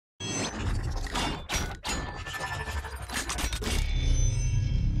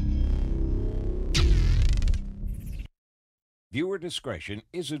Viewer discretion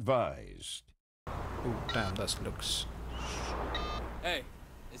is advised. Oh, damn, that looks... Hey,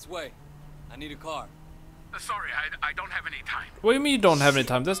 it's Wei. I need a car. Sorry, I don't have any time. What do you mean you don't have any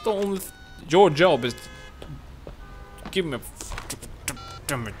time? That's the only... Your job is... Give me a...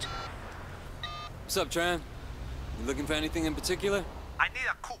 Damn it. What's up, Tran? You looking for anything in particular? I need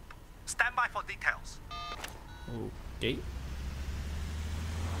a coupe. Stand by for details. Okay.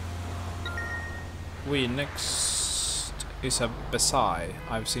 Next is a Besai.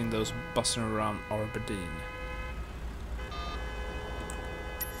 I've seen those bussing around Aberdeen.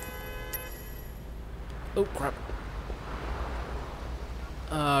 Oh crap.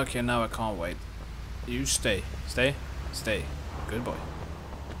 Okay, now I can't wait. You stay. Stay. Stay. Good boy.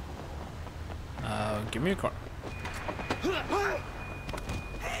 Give me a car.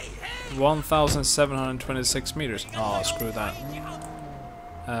 1,726 meters. Oh, screw that.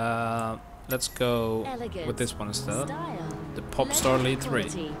 Let's go with this one instead. The Popstar Lead 3.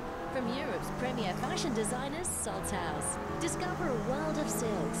 From Europe's premier fashion designers, Salthouse. Discover a world of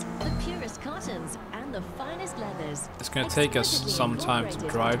silks, the purest cottons, and the finest leathers. It's gonna take us some time to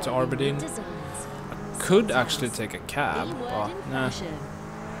drive to Aberdeen. I could actually take a cab, but nah,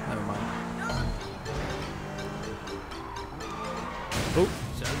 never mind. Oh.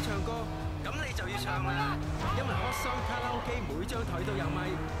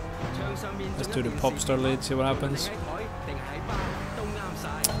 Let's do the Popstar Lead, see what happens.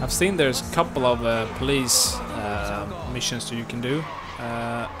 I've seen there's a couple of police missions that you can do.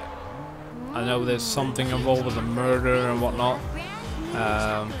 I know there's something involved with a murder and whatnot.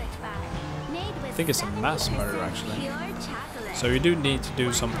 I think it's a mass murder actually. So you do need to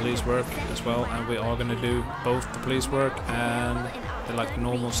do some police work as well, and we are gonna do both the police work and the like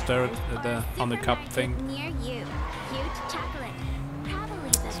normal the undercover thing.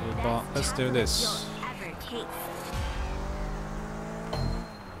 So, but let's do this.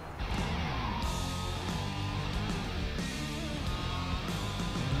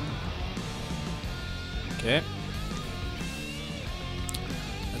 Okay.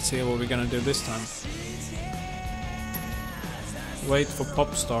 Let's see what we're gonna do this time. Wait for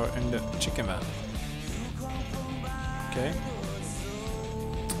Popstar in the chicken van. Okay.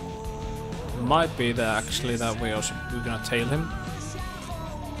 Might be that actually that we're gonna tail him.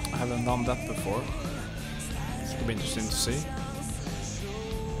 I haven't done that before. It'll be interesting to see.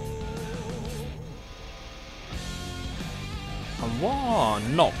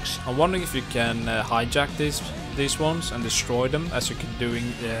 Nox. I'm wondering if you can hijack these ones and destroy them, as you can do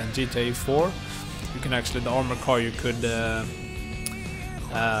in GTA 4. You can actually, the armor car, you could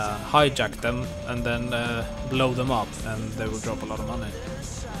hijack them and then blow them up, and they will drop a lot of money.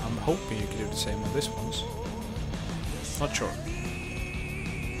 I'm hoping you can do the same with this ones. Not sure.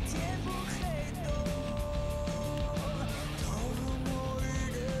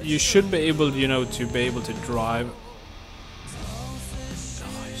 You should be able, you know, to be able to drive.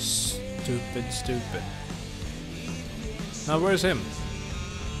 Stupid. Now where's him?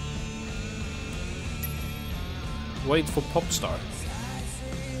 Wait for Popstar.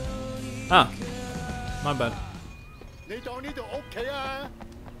 Ah, my bad.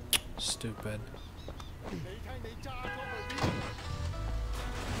 Stupid.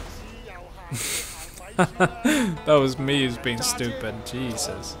 That was me who's being stupid.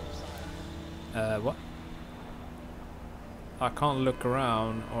 Jesus. What? I can't look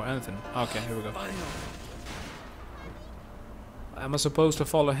around or anything. Okay, here we go. Am I supposed to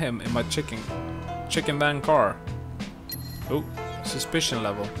follow him in my chicken van car? Oh, suspicion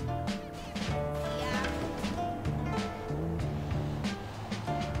level.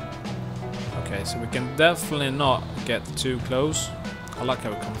 Okay, so we can definitely not get too close. I like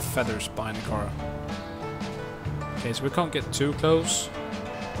how we come feathers behind the car. Okay, so we can't get too close.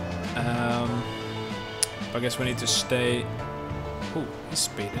 I guess we need to stay. Oh, he's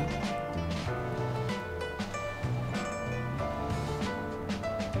speeding.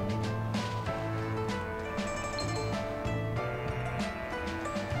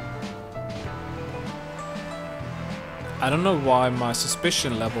 I don't know why my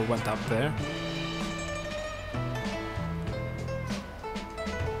suspicion level went up there.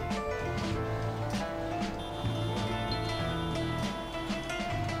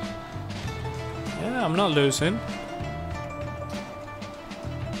 Yeah, I'm not losing.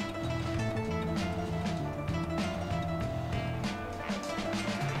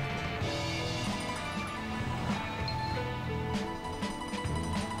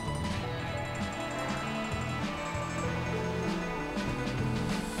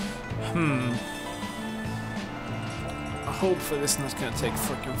 Hopefully this is not gonna take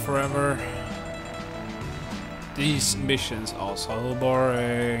freaking forever. These missions are so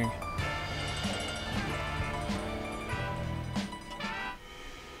boring.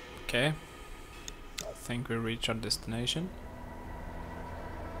 Okay. I think we reach our destination.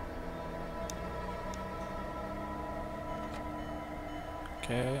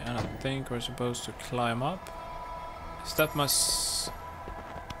 Okay, and I think we're supposed to climb up. Is that my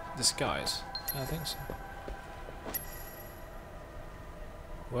disguise? I think so.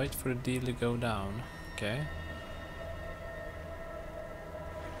 Wait for the deal to go down. Okay.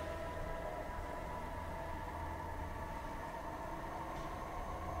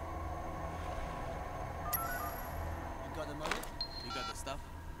 You got the money? You got the stuff?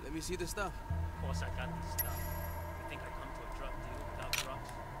 Let me see the stuff. Of course I got the stuff. You think I come to a drug deal without drugs?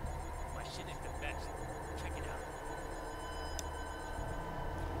 My shit is the best. Check it out.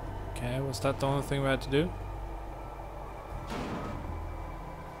 Okay, was that the only thing we had to do?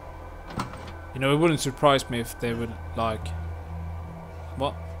 You know, it wouldn't surprise me if they would like...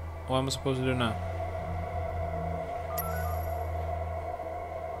 What? What am I supposed to do now?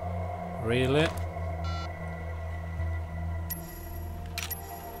 Really?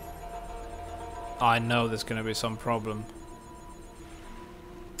 I know there's gonna be some problem.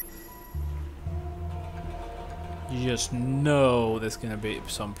 You just know there's gonna be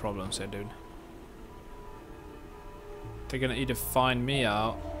some problems here, dude. They're gonna either find me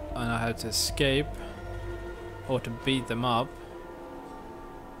out and I have to escape, or to beat them up.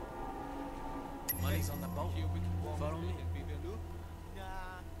 Money's on the boat. Follow me.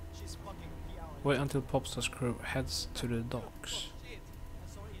 Wait until Popstar's crew heads to the docks.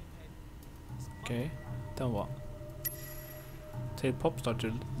 Okay, then what? Take Popstar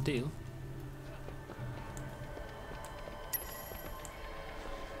to the deal.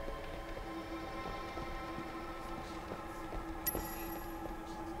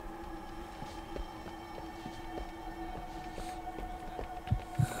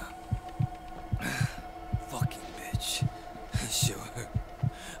 Fucking bitch. Sure.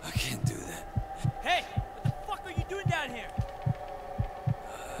 I can't do that. Hey! What the fuck are you doing down here?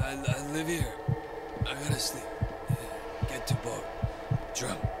 I live here. I gotta sleep. Get to boat.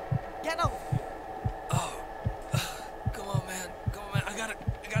 Drum. Get up! Oh. Come on, man. Come on, man. I got it.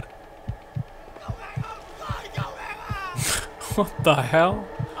 What the hell?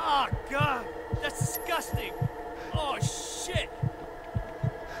 Oh god! That's disgusting! Oh shit!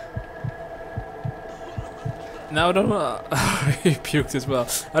 Now I don't know. He puked as well.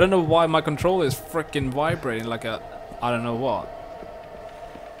 I don't know why my controller is freaking vibrating like a... I don't know what.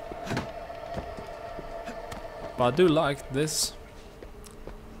 But I do like this.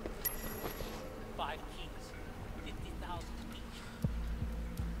 5 keys. 50,000 each.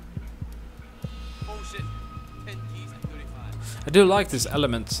 Bullshit. 10 keys and 35. I do like this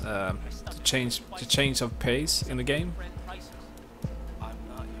element, the change of pace in the game. Friend prices. I'm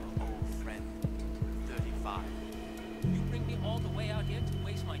not your old friend. 35. You bring me all the way out here to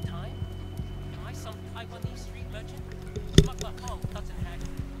waste my time? Am I some Taiwanese street legend? Doesn't have.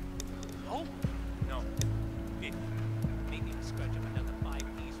 No? No. 50. Maybe a scratch of another 5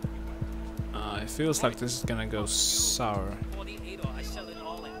 keys for you. It feels like this is gonna go sour. 48 or I sell it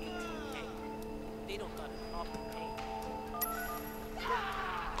all at 18K. They don't got a problem paying.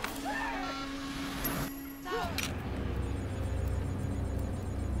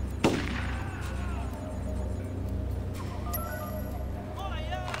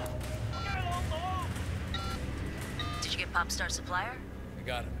 Did you get Popstar supplier? I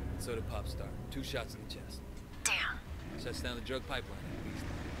got him. So did Popstar. 2 shots in the chest. Damn. Shuts down the drug pipeline at least.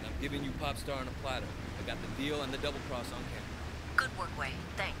 And I'm giving you Popstar on a platter. I got the deal and the double cross on camera. Good work, Wei.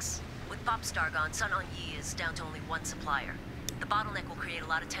 Thanks. With Popstar gone, Sun On Yi is down to only one supplier. The bottleneck will create a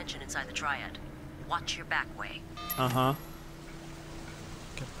lot of tension inside the Triad. Watch your back, Wei. Uh-huh.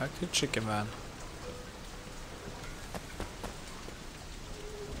 Get back to Chicken Man.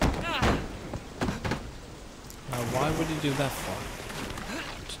 Now, why would you do that for?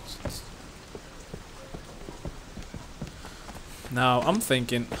 Now, I'm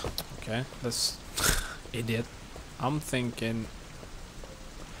thinking... Okay, that's... idiot. I'm thinking...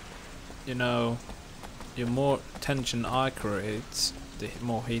 You know... The more tension I create, the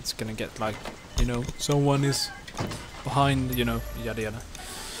more heat's gonna get, like... You know, someone is behind, you know, yada yada.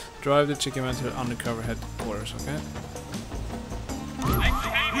 Drive the Chicken Man to the undercover headquarters, okay?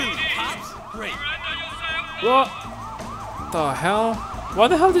 Great. What the hell? Why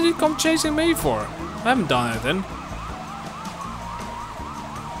the hell did he come chasing me for? I haven't done anything.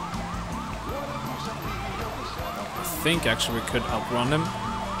 I think actually we could outrun him.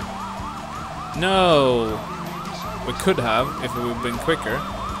 No! We could have if we would been quicker.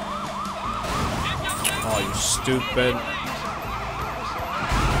 Oh, you stupid.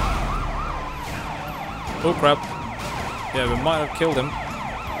 Oh crap. Yeah, we might have killed him.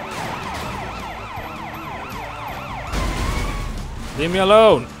 Leave me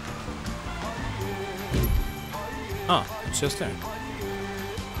alone! Ah, it's just there.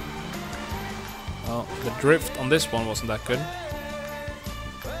 Well, the drift on this one wasn't that good.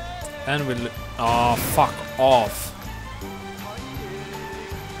 And we'll... Oh, fuck off.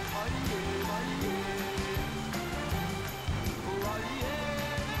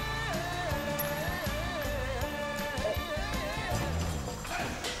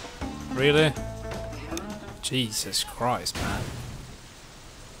 Really? Jesus Christ, man.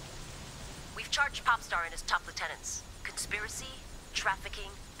 We've charged Popstar and his top lieutenants. Conspiracy,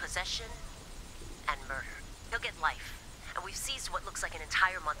 trafficking, possession, and murder. He'll get life. And we've seized what looks like an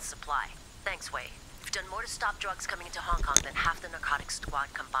entire month's supply. Thanks, Wei. We've done more to stop drugs coming into Hong Kong than half the narcotics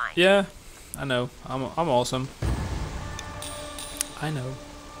squad combined. Yeah, I know. I'm awesome. I know.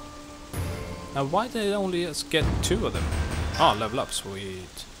 Now, why did they only just get 2 of them? Oh, level up,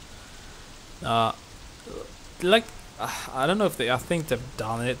 sweet. Like, I don't know if I think they've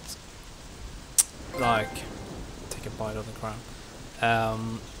done it. Like, take a bite of the crown.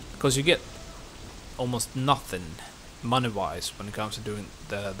 Because you get almost nothing money-wise when it comes to doing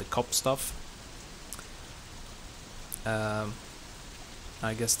the cop stuff.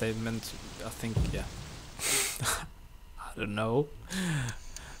 I guess they meant, I think, yeah. I don't know.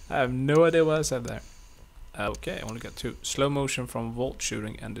 I have no idea what I said there. Okay, I only got 2. Slow motion from vault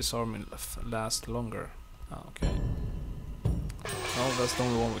shooting and disarming last longer. Oh, okay. Well, that's the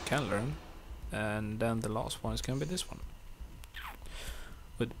only one we can learn. And then the last one is gonna be this one.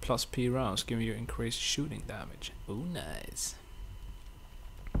 With plus P rounds giving you increased shooting damage. Oh, nice.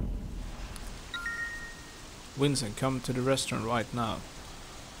 Winston, come to the restaurant right now.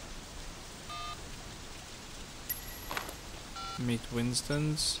 Meet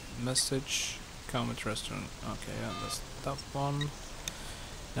Winston's message. Come at restaurant. Okay, yeah, that's that one.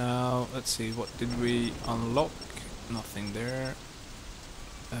 Now, let's see, what did we unlock? Nothing there.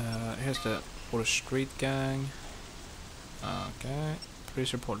 Here's the Water Street Gang. Okay.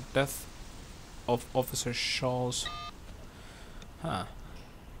 Police report death of Officer Shaw's. Huh.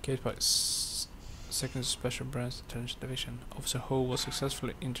 Case by Second Special Branch Detention Division. Officer Ho was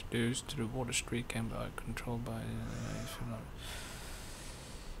successfully introduced to the Water Street Gang by controlled by...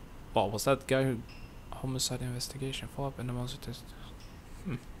 Well, was that guy who... Homicide investigation, follow-up and the monster test.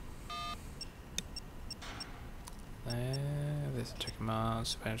 This is check him out,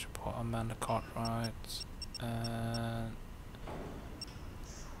 surveillance report, Amanda Cartwright, and...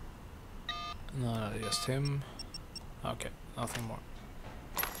 No, just him. Okay, nothing more.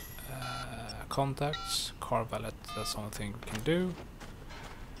 Contacts, car valet, that's the only thing we can do.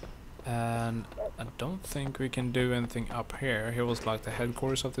 And I don't think we can do anything up here. Here was like the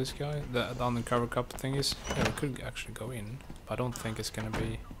headquarters of this guy, the undercover cop thing is. Yeah, we could actually go in, but I don't think it's gonna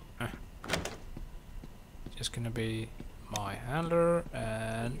be... Just gonna be my handler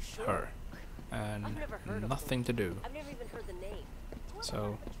and her. And nothing to do. I've never even heard the name.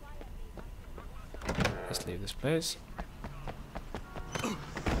 So, let's leave this place.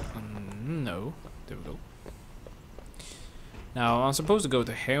 No, there we go. Now I'm supposed to go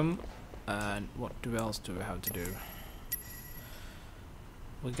to him, and what else do we have to do?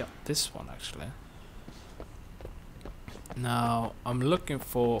 We got this one actually. Now I'm looking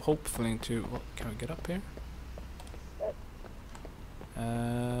for, hopefully to, what, can we get up here?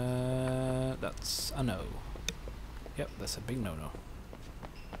 That's a no. Yep, that's a big no-no.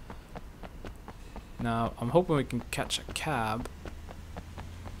 Now I'm hoping we can catch a cab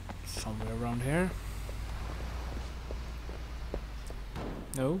somewhere around here.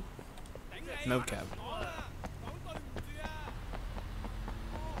 No? No cab.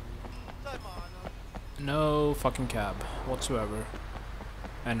 No fucking cab whatsoever.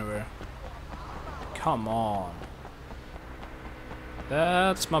 Anywhere. Come on.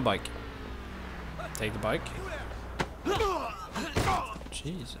 That's my bike. Take the bike.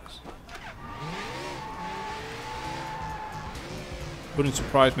 Jesus. Wouldn't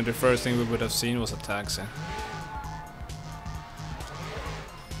surprise me, the first thing we would have seen was a taxi.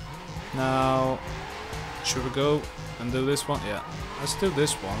 Now, should we go and do this one? Yeah, let's do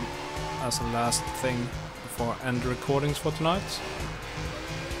this one as a last thing before I end the recordings for tonight.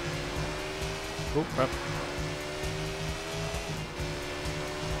 Oh crap.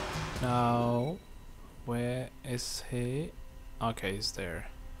 Now, where is he? Okay, he's there.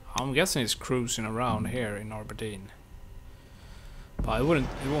 I'm guessing he's cruising around here in Aberdeen. But it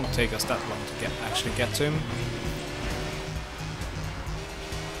won't take us that long to actually get to him.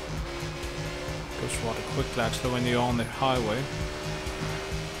 Go goes rather quickly actually when you're on the highway.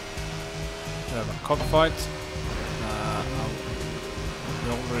 We have a cockfight.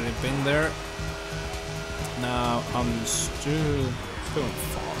 I've already been there. Now I'm still going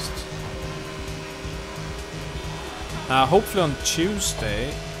fast. Hopefully on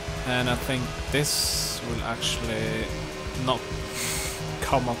Tuesday, and I think this will actually not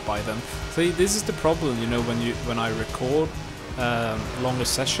come up by then. See, this is the problem, you know, when I record longer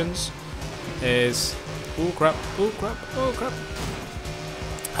sessions, is oh crap.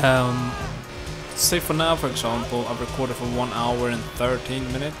 Say for now, for example, I've recorded for 1 hour and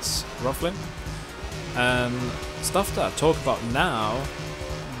 13 minutes, roughly. And stuff that I talk about now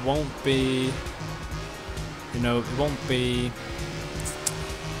won't be, you know, it won't be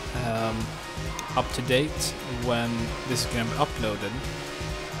up to date when this is going to be uploaded.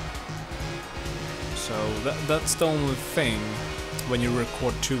 So that's the only thing when you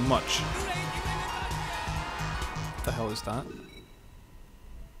record too much. What the hell is that?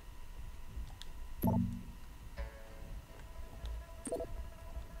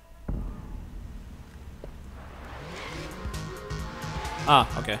 Ah,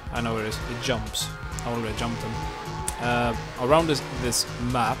 okay, I know where it is. It jumps. I already jumped him. Around this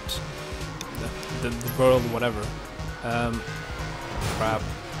map, the world, whatever. Crap.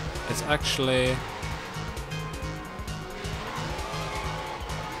 It's actually.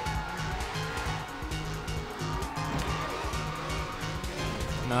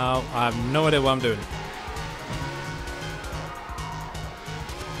 Now I have no idea what I'm doing.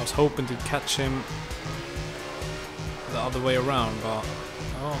 I was hoping to catch him the other way around, but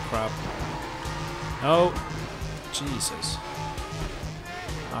oh crap. No, Jesus.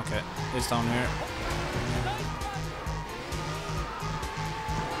 Okay, he's down here.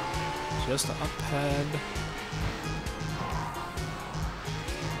 Just up ahead.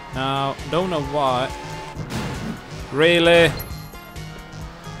 Now, don't know why. Really?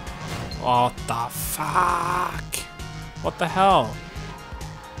 What the fuck? What the hell?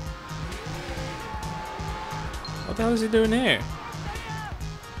 What the hell is he doing here?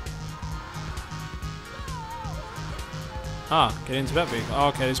 Ah, get into that vehicle. Oh,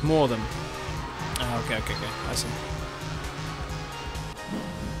 okay, there's more of them. Oh, okay, I see.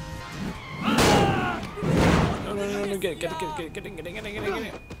 No, get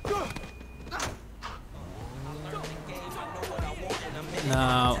in.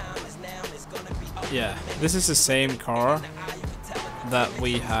 Now, yeah, this is the same car that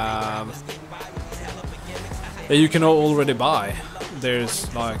we have, that you can already buy. There's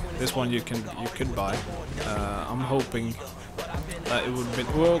like this one you could buy. I'm hoping that it would be,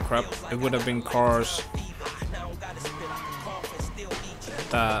 oh crap, it would have been cars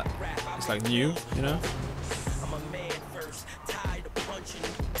that is like new, you know.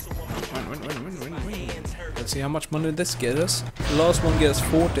 Let's see how much money this gets us. The last one gets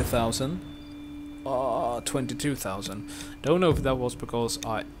 40,000. 22,000. Don't know if that was because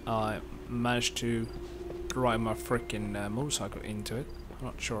I managed to drive my freaking motorcycle into it. I'm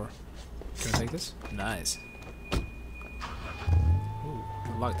not sure. Can I take this? Nice. Ooh,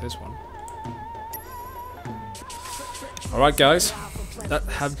 I like this one. Alright guys, that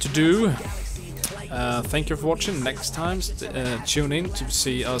had to do. Thank you for watching. Next time, tune in to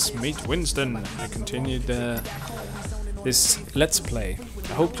see us meet Winston and continue this Let's Play.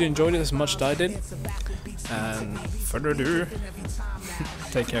 I hope you enjoyed it as much as I did. And further ado,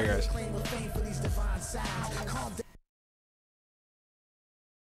 take care guys.